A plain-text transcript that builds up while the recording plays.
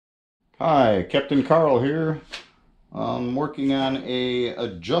Hi, Captain Carl here. I'm working on a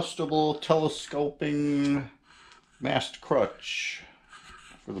adjustable telescoping mast crutch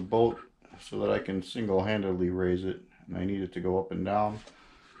for the boat so that I can single-handedly raise it, and I need it to go up and down.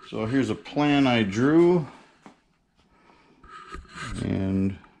 So here's a plan I drew,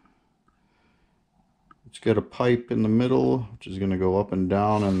 and it's got a pipe in the middle which is going to go up and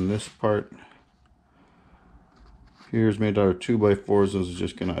down, and this part here is made out of 2x4s. This is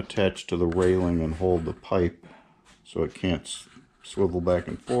just going to attach to the railing and hold the pipe so it can't swivel back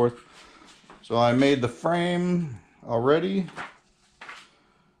and forth. So I made the frame already,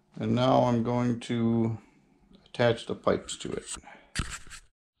 and now I'm going to attach the pipes to it.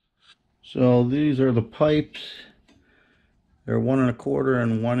 So these are the pipes. They're 1 1/4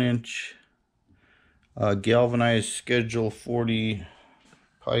 and 1 inch galvanized Schedule 40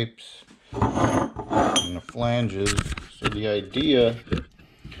 pipes and the flanges. So the idea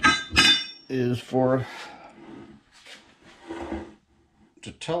is for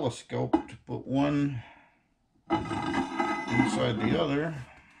to telescope to put one inside the other,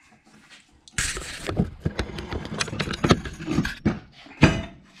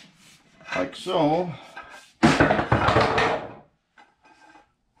 like so, and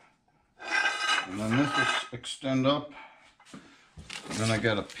then this will extend up, and then I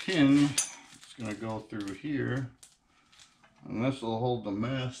got a pin that's going to go through here, and this will hold the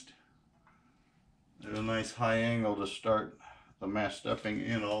mast at a nice high angle to start the mast stepping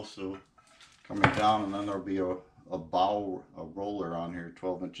in, also coming down, and then there'll be a roller on here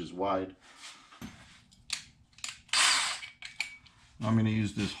 12 inches wide. I'm going to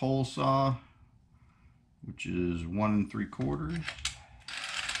use this hole saw, which is 1 3/4.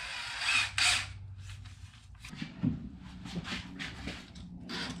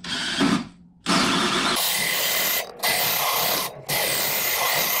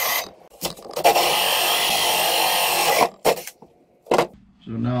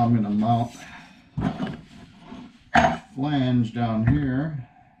 So now I'm going to mount a flange down here.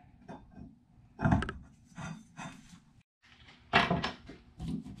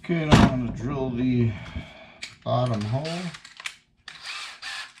 Okay, now I'm going to drill the bottom hole.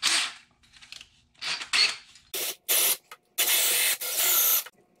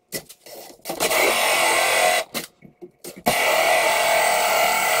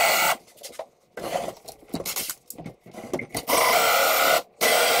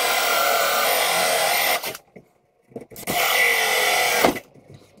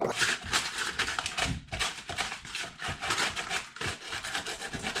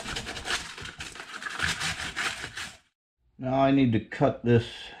 Now I need to cut this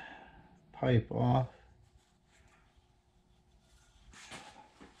pipe off.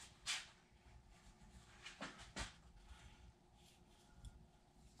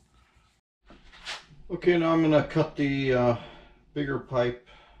 Okay, now I'm going to cut the bigger pipe,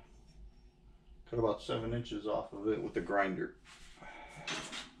 cut about 7 inches off of it with a grinder.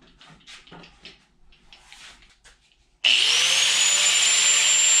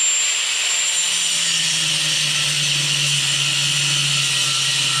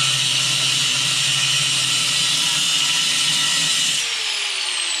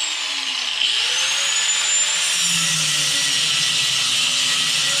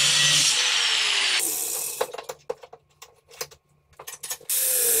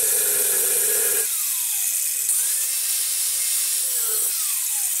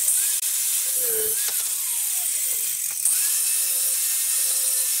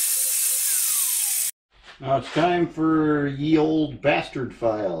 Now it's time for ye old bastard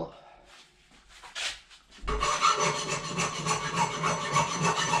file.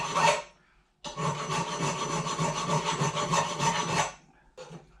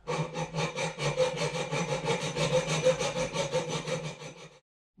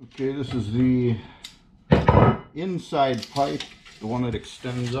 Okay, this is the inside pipe, the one that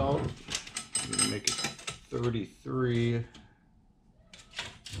extends out. I'm going to make it 33.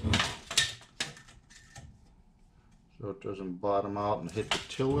 So it doesn't bottom out and hit the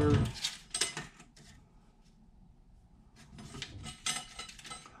tiller.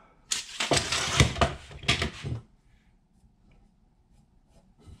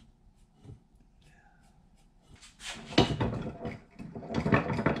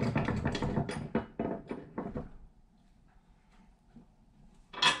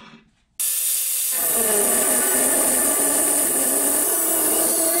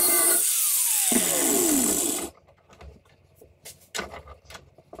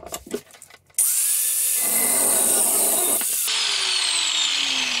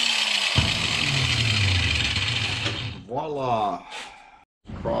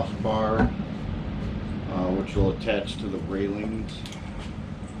 crossbar, which will attach to the railings.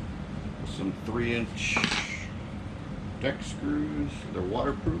 Some 3-inch deck screws. They're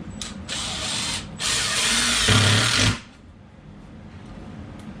waterproof.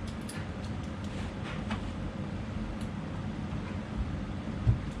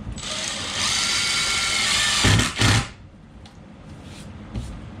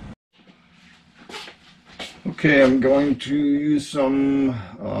 Okay, I'm going to use some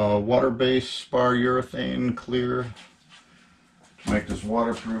water-based spar urethane clear to make this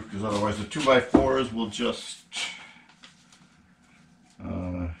waterproof, because otherwise the 2x4s will just,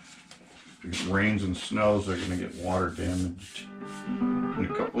 if it rains and snows, they're going to get water damaged in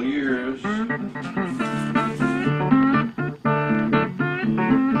a couple of years.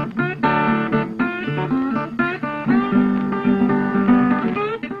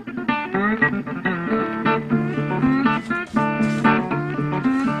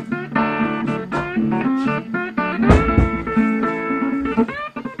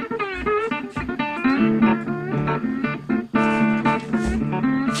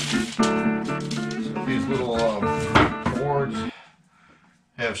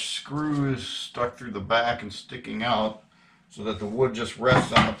 Have screws stuck through the back and sticking out so that the wood just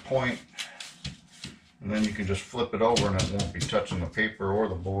rests on the point, and then you can just flip it over and it won't be touching the paper or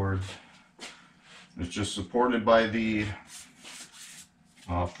the board. It's just supported by the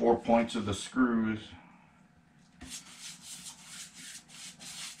 4 points of the screws.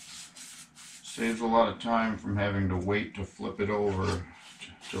 Saves a lot of time from having to wait to flip it over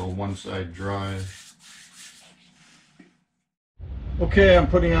till one side dries. Okay, I'm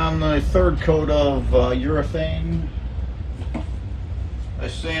putting on the third coat of urethane. I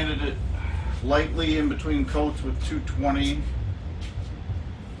sanded it lightly in between coats with 220.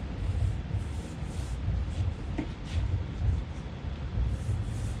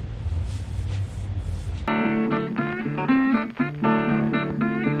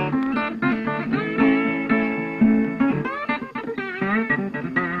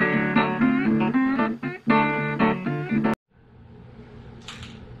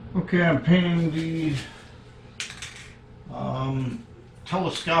 Okay, I'm painting the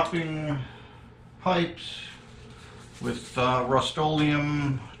telescoping pipes with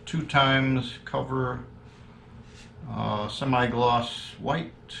Rust-Oleum 2x cover semi-gloss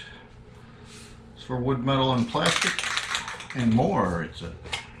white. It's for wood, metal, and plastic, and more.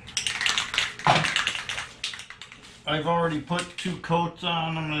 I've already put 2 coats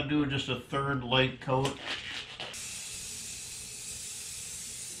on. I'm going to do just a third light coat.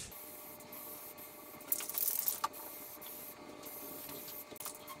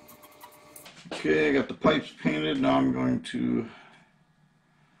 Okay, I got the pipes painted. Now I'm going to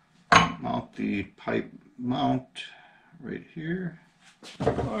mount the pipe mount right here.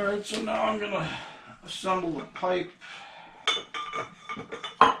 Alright, so now I'm going to assemble the pipe,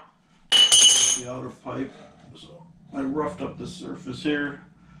 the outer pipe. So I roughed up the surface here.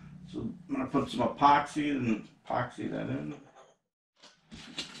 So I'm going to put some epoxy and epoxy that in.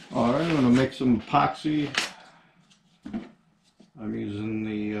 Alright, I'm going to make some epoxy. I'm using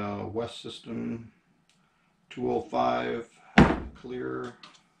the West System 205 clear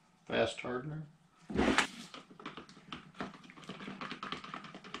fast hardener. And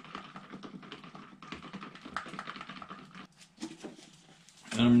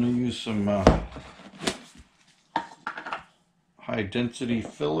I'm going to use some high density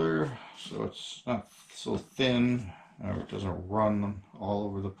filler so it's not so thin or it doesn't run all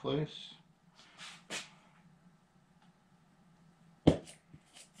over the place.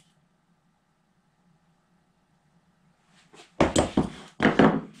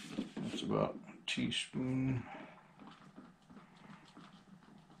 That's about a teaspoon.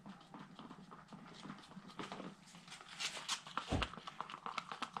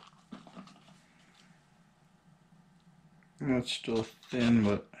 It's still thin,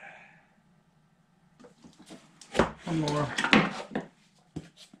 but one more.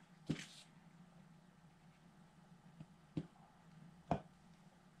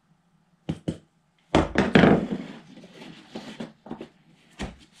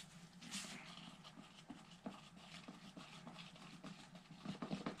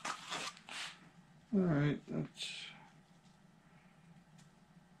 All right, that's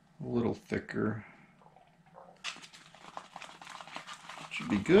a little thicker. Should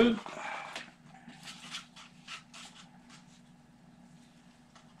be good.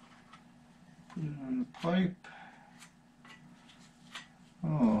 Put it on the pipe.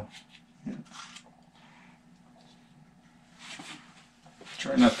 Oh, yeah.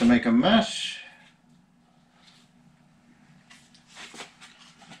 Try not to make a mess.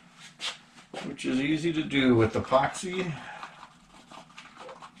 which is easy to do with epoxy.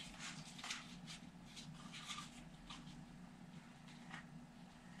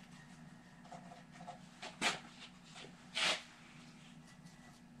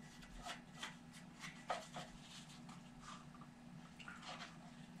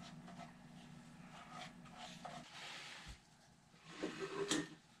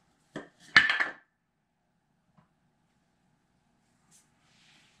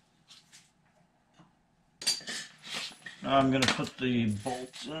 Now I'm going to put the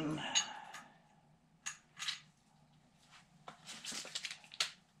bolts in.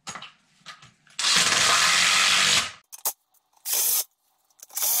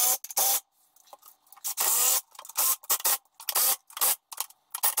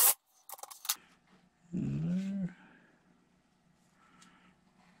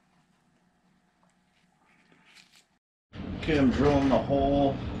 Okay, I'm drilling the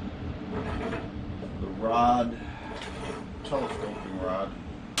hole, the rod, telescoping rod.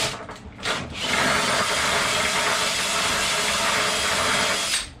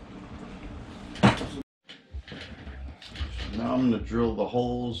 Now I'm going to drill the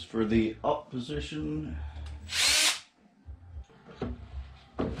holes for the up position.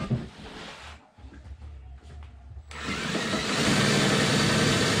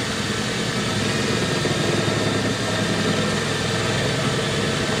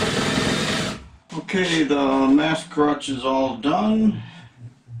 Okay, the MAST crutch is all done.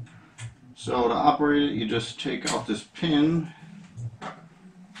 So to operate it, you just take out this pin.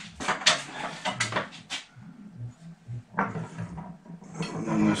 And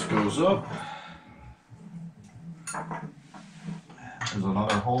then this goes up. There's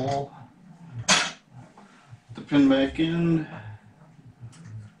another hole. Put the pin back in.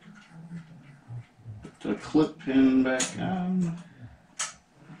 Put the clip pin back on.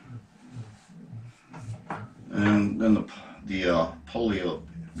 And then the pulley will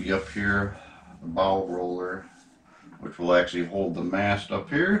be up here, the bow roller, which will actually hold the mast up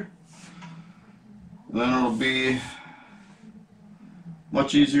here. And then it'll be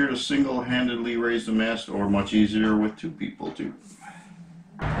much easier to single-handedly raise the mast, or much easier with two people too.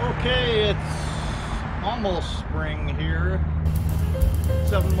 Okay, it's almost spring here.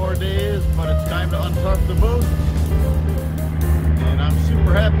 7 more days, but it's time to untuck the boat. And I'm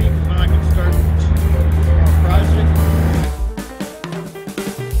super happy because now I can start our project.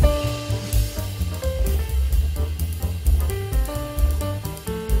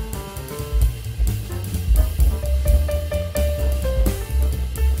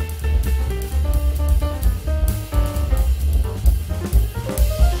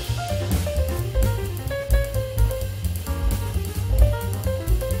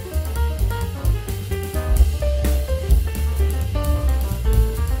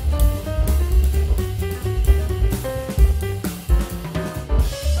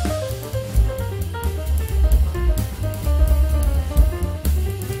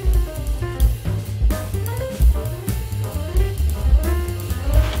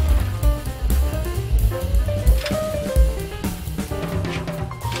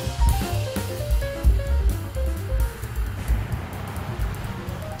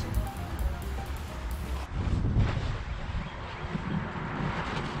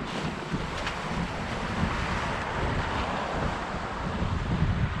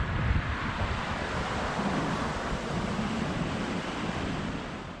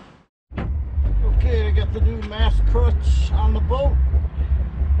 Okay, I got the new MAST crutch on the boat,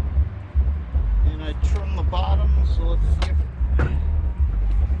 and I trimmed the bottom, so let's see if it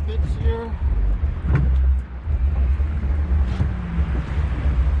fits here.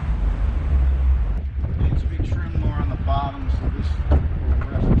 Needs to be trimmed more on the bottom, so this will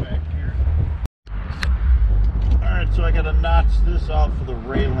rest back here. Alright, so I gotta notch this out for the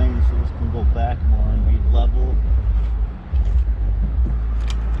railing so this can go back more and be level.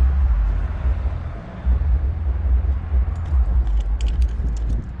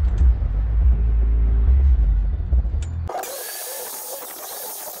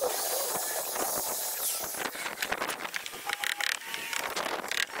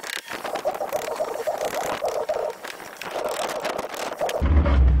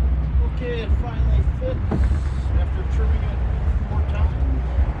 Okay, it finally fits after trimming it 4 times.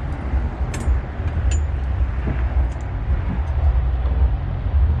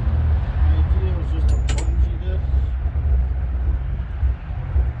 The idea was just to bungee this.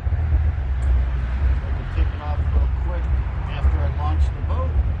 I could take it off real quick after I launch the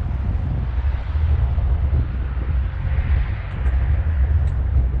boat.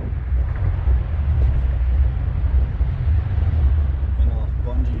 And I'll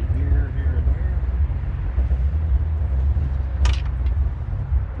bungee it here, and here.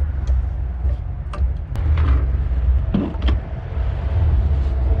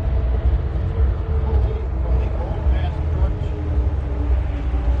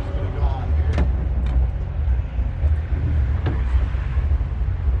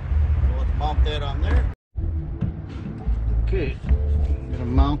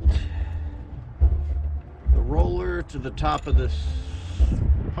 the top of this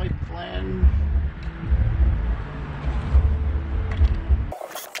pipe flange.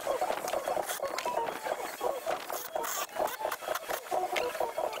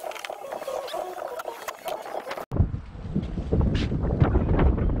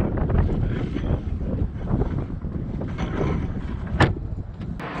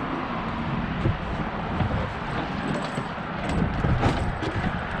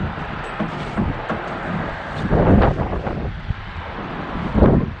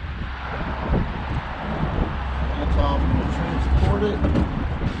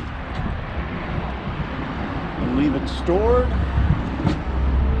 And leave it stored,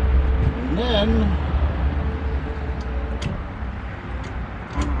 and then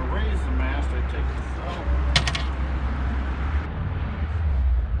I'm going to raise the mast. I take this out.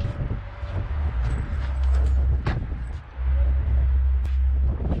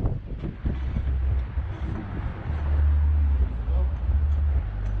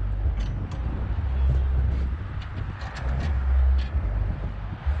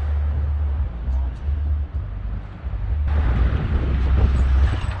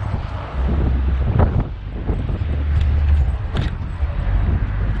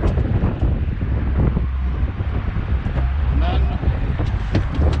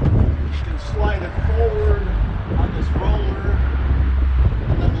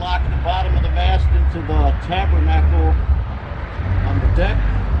 To the tabernacle on the deck.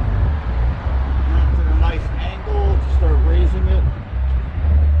 It's at a nice angle to start raising it.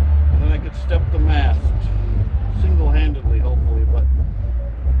 Then I could step the mast single-handedly, hopefully, but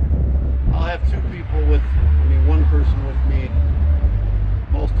I'll have one person with me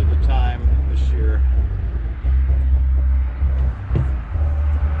most of the time this year.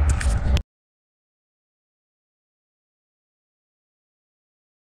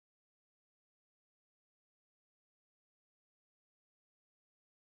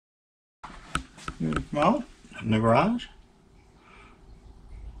 Well, in the garage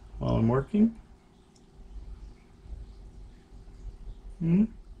while I'm working. Hmm?